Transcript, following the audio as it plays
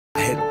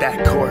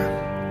that court.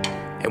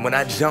 And when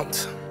I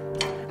jumped.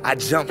 I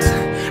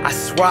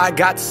swear I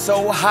got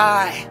so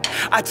high.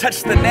 I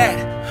touched the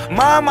net.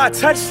 Mom, I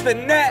touched the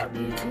net.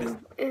 YouTube,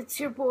 it's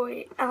your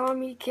boy,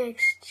 LME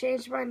Kicks.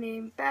 Changed my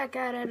name. Back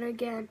at it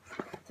again.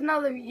 It's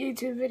another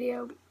YouTube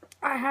video.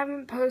 I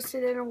haven't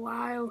posted in a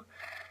while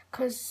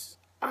because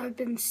I've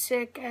been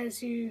sick,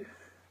 as you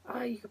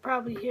could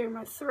probably hear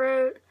my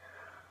throat.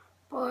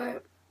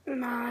 But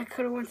I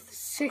could have went to the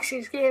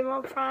Sixers game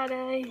on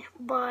Friday,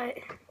 but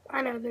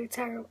I know they're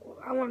terrible.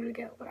 I wanted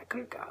to go, but I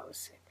couldn't go. I was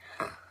sick.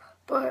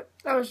 But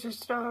that was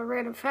just a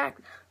random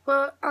fact.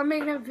 But I'm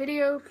making a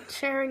video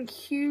sharing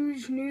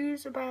huge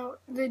news about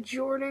the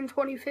Jordan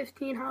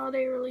 2015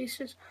 holiday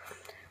releases.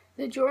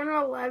 The Jordan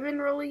 11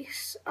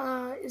 release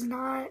is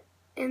not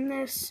in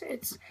this.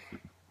 It's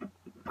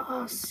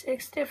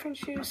 6 different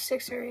shoes,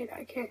 6 or 8,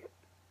 I can't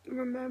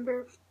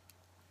remember.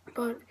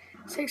 But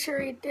 6 or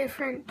 8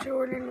 different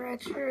Jordan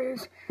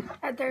retros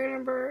that they're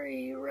going to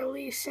be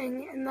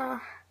releasing in the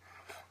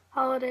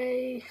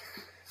holiday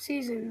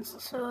seasons.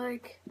 So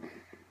like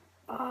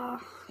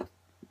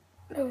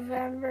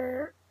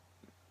November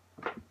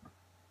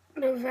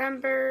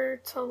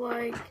to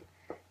like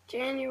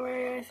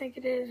January, I think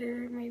it is,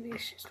 or maybe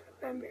it's just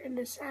November and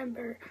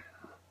December.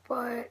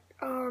 But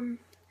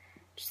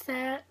just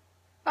that.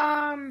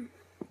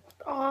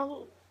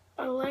 All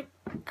I like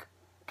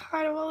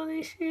kind of all of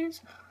these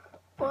shoes,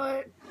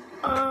 but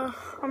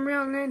I'm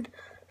reeling in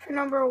for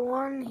number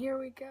 1. Here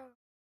we go.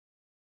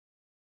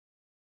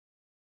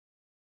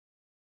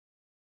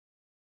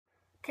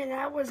 Okay,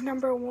 that was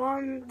number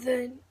 1,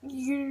 the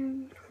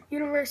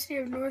University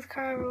of North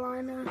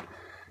Carolina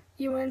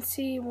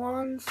UNC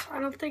ones. I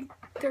don't think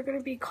they're going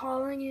to be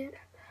calling it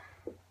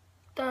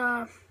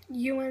the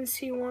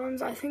UNC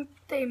ones. I think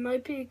they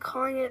might be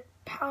calling it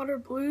powder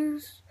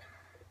blues,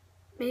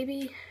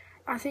 maybe.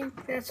 I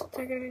think that's what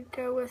they're going to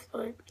go with,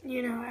 but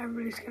you know,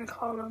 everybody's going to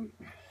call them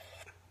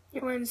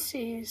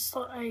UNCs.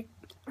 Like,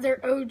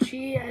 they're OG,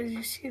 as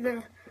you see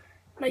the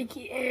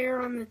Nike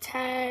Air on the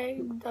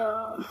tag,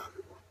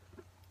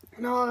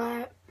 and all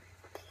that.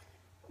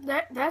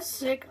 That's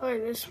sick.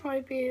 Like, this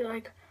might be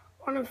like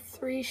one of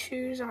 3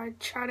 shoes I'd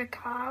try to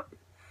cop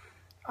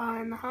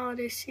in the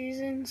holiday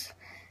seasons.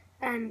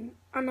 And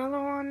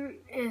another one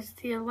is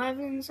the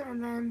 11s,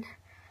 and then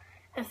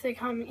if they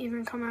come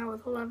out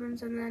with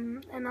 11s, and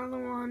then another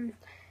one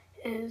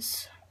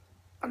is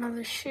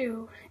another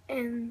shoe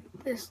in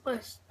this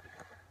list.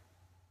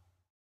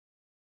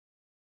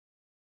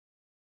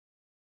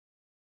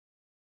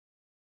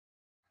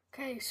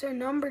 Okay, so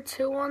number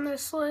 2 on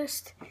this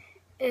list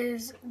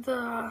is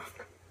the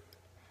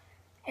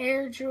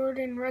Air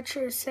Jordan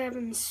Retro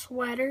 7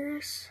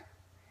 sweaters.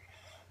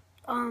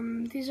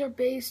 These are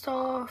based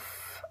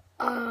off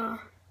a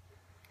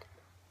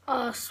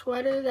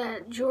sweater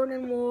that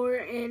Jordan wore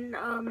in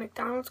a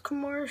McDonald's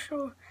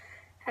commercial.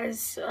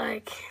 As,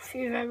 like, if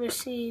you've ever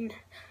seen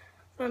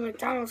the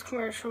McDonald's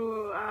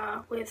commercial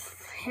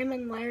with him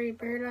and Larry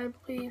Bird, I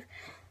believe,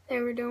 they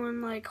were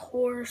doing like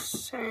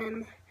horse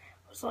and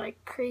was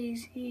like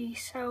crazy.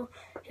 So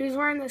he was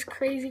wearing this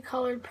crazy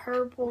colored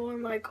purple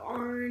and like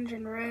orange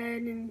and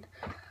red and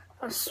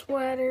a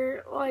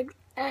sweater, like,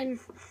 and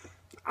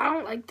I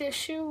don't like this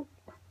shoe.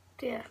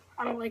 Yeah,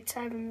 I don't like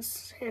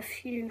 7s.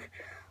 If you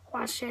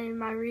watch any of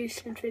my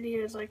recent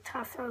videos, like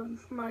top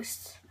 5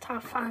 most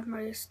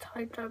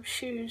hyped up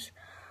shoes,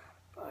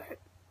 but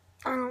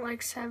I don't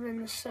like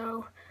 7s,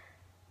 so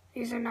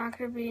these are not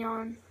going to be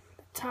on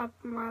the top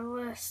of my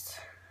list.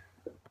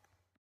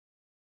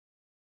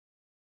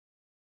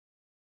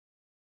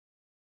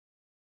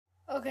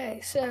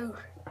 Okay, so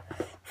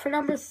for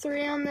number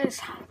 3 on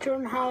this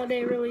Jordan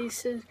holiday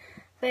releases,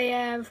 they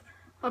have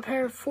a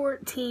pair of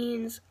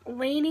 14s,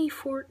 Laney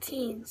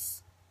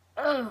 14s.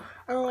 Ugh,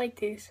 I don't like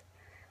these.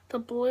 The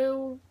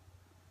blue,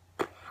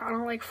 I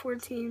don't like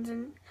 14s,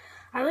 and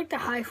I like the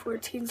high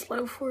 14s,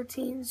 low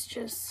 14s,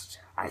 just,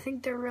 I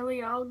think they're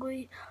really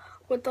ugly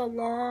with the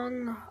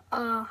long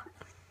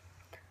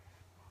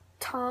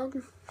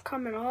tongue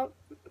coming up,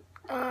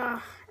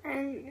 and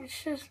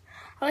it's just,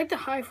 I like the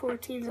high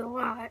 14s a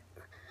lot,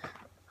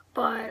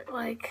 but,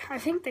 like, I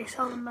think they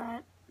sell them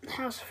at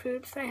House of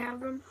Foods, they have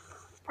them,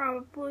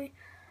 probably,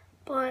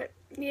 but,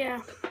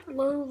 yeah,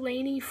 low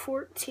Laney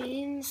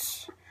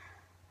 14s,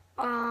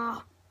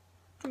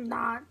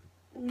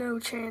 no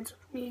chance of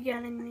me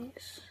getting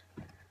these.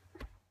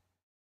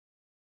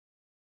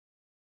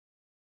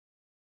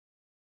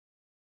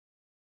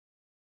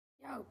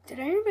 Yo, did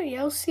anybody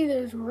else see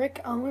those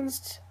Rick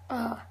Owens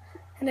and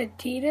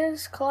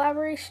Adidas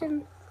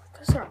collaboration?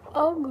 Because they're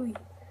ugly.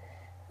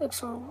 Like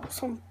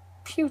some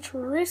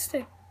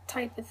futuristic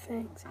type of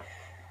things.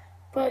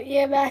 But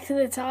yeah, back to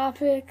the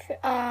topic.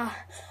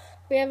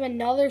 We have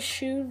another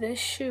shoe. This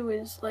shoe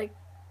is like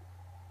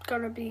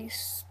gonna be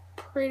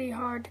pretty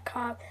hard to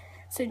cop.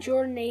 It's a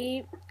Jordan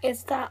 8.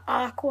 It's the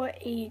Aqua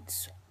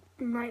 8s.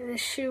 Like,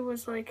 this shoe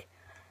was like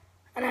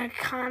an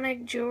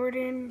iconic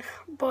Jordan,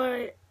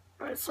 but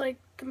it's like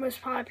the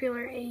most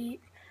popular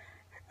 8,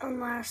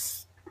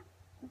 unless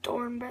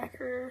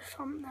Dornbecker or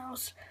something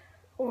else,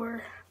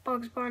 or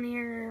Bugs Bunny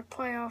or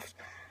playoffs.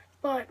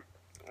 But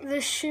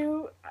this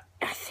shoe,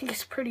 I think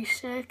it's pretty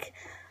sick.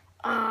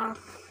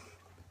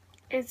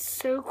 It's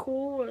so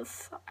cool.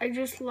 I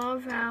just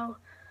love how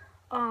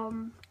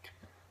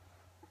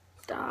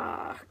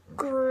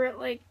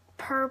like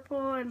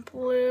purple and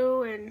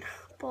blue and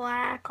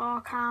black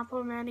all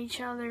complement each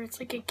other. It's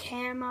like a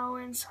camo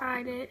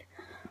inside it.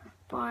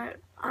 But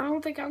I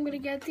don't think I'm gonna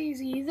get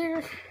these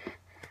either.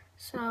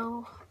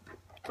 So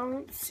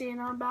don't see an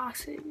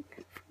unboxing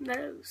from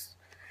those.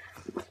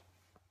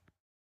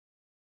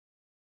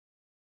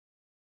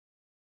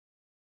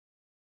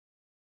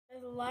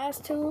 The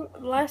last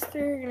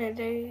three are gonna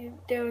do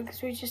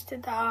because we just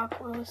did the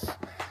Aquas,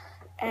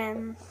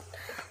 and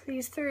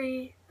these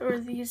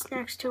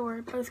next two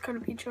are both gonna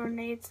be Jordan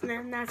 8s, and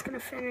then that's gonna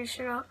finish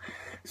it up.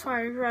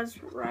 Sorry, I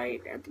was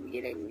right at the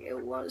beginning. It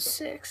was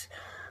 6,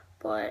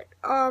 but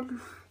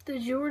the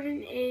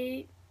Jordan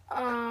 8,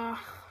 what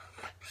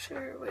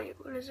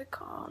is it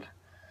called?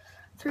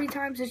 3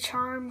 times the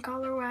charm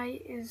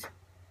colorway is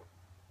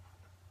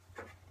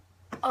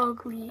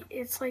ugly.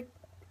 It's like,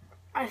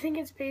 I think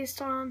it's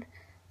based on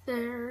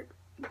their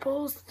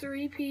Bulls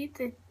three-peat,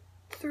 the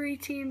 3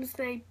 teams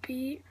they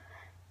beat.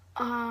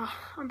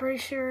 I'm pretty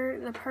sure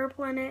the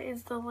purple in it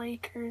is the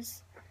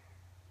Lakers.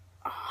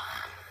 I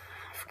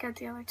forget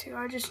the other 2.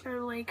 I just know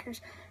the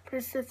Lakers. But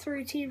it's the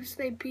 3 teams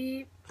they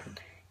beat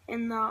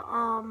in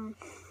the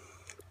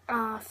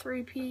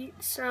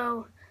three-peat.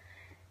 So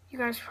you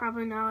guys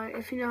probably know it.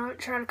 If you know it,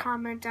 try to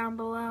comment down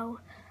below.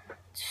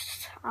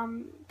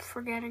 I'm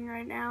forgetting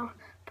right now.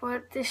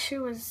 But this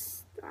shoe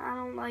is, I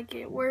don't like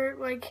it. Where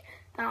like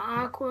the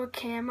aqua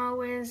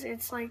camo is,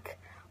 it's like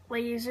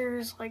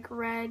lasers, like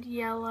red,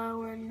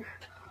 yellow, and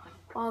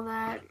all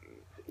that.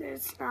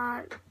 It's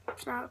not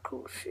a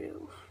cool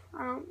shoe.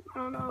 I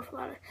don't know if a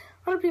lot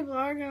of people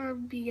are gonna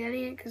be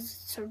getting it because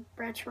it's a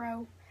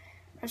retro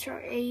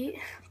 8,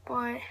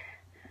 but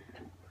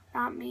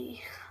not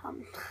me.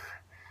 I'm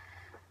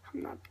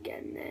not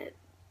getting it.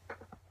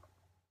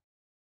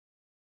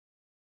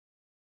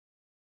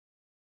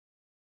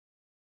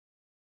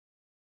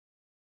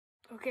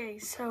 Okay,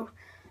 so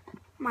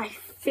my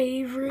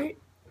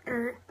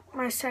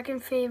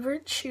second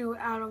favorite shoe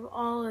out of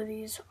all of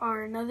these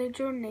are another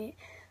Jordan 8,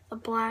 the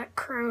black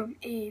chrome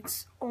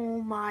 8s.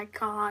 Oh my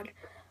god.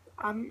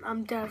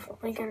 I'm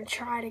definitely gonna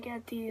try to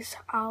get these.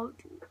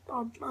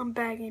 I'm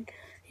begging.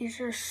 These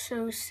are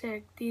so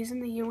sick. These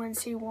and the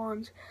UNC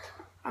ones.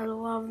 I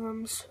love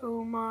them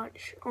so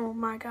much. Oh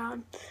my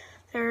god.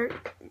 They're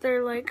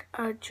like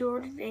a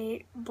Jordan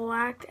 8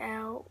 blacked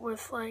out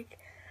with like,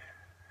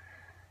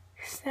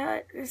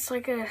 it's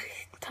like a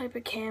type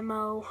of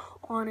camo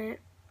on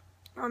it,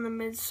 on the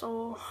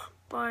midsole,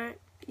 but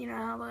you know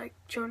how like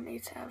Jordan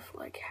 8s have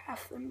like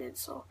half the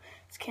midsole,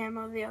 it's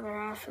camo, the other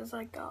half is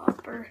like the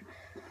upper,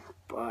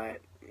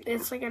 but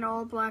it's like an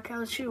all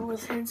blackout shoe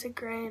with hints of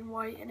gray and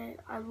white in it.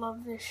 I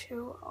love this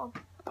shoe.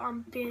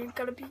 I'm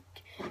gonna be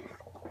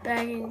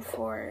begging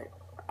for it.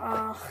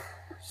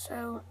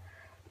 So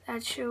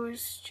that shoe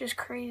is just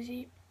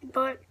crazy,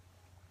 but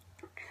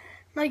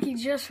Nike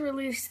just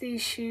released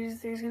these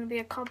shoes. There's going to be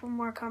a couple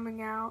more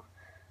coming out.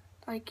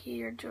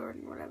 Nike or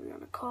Jordan, whatever you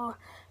want to call it.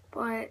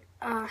 But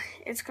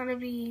it's going to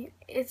be,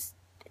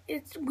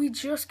 we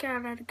just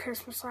got out of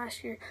Christmas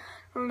last year.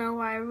 I don't know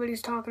why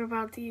everybody's talking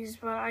about these,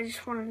 but I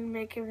just wanted to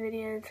make a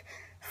video to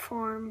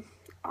inform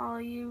all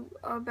of you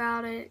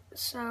about it.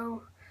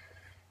 So,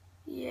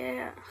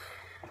 yeah.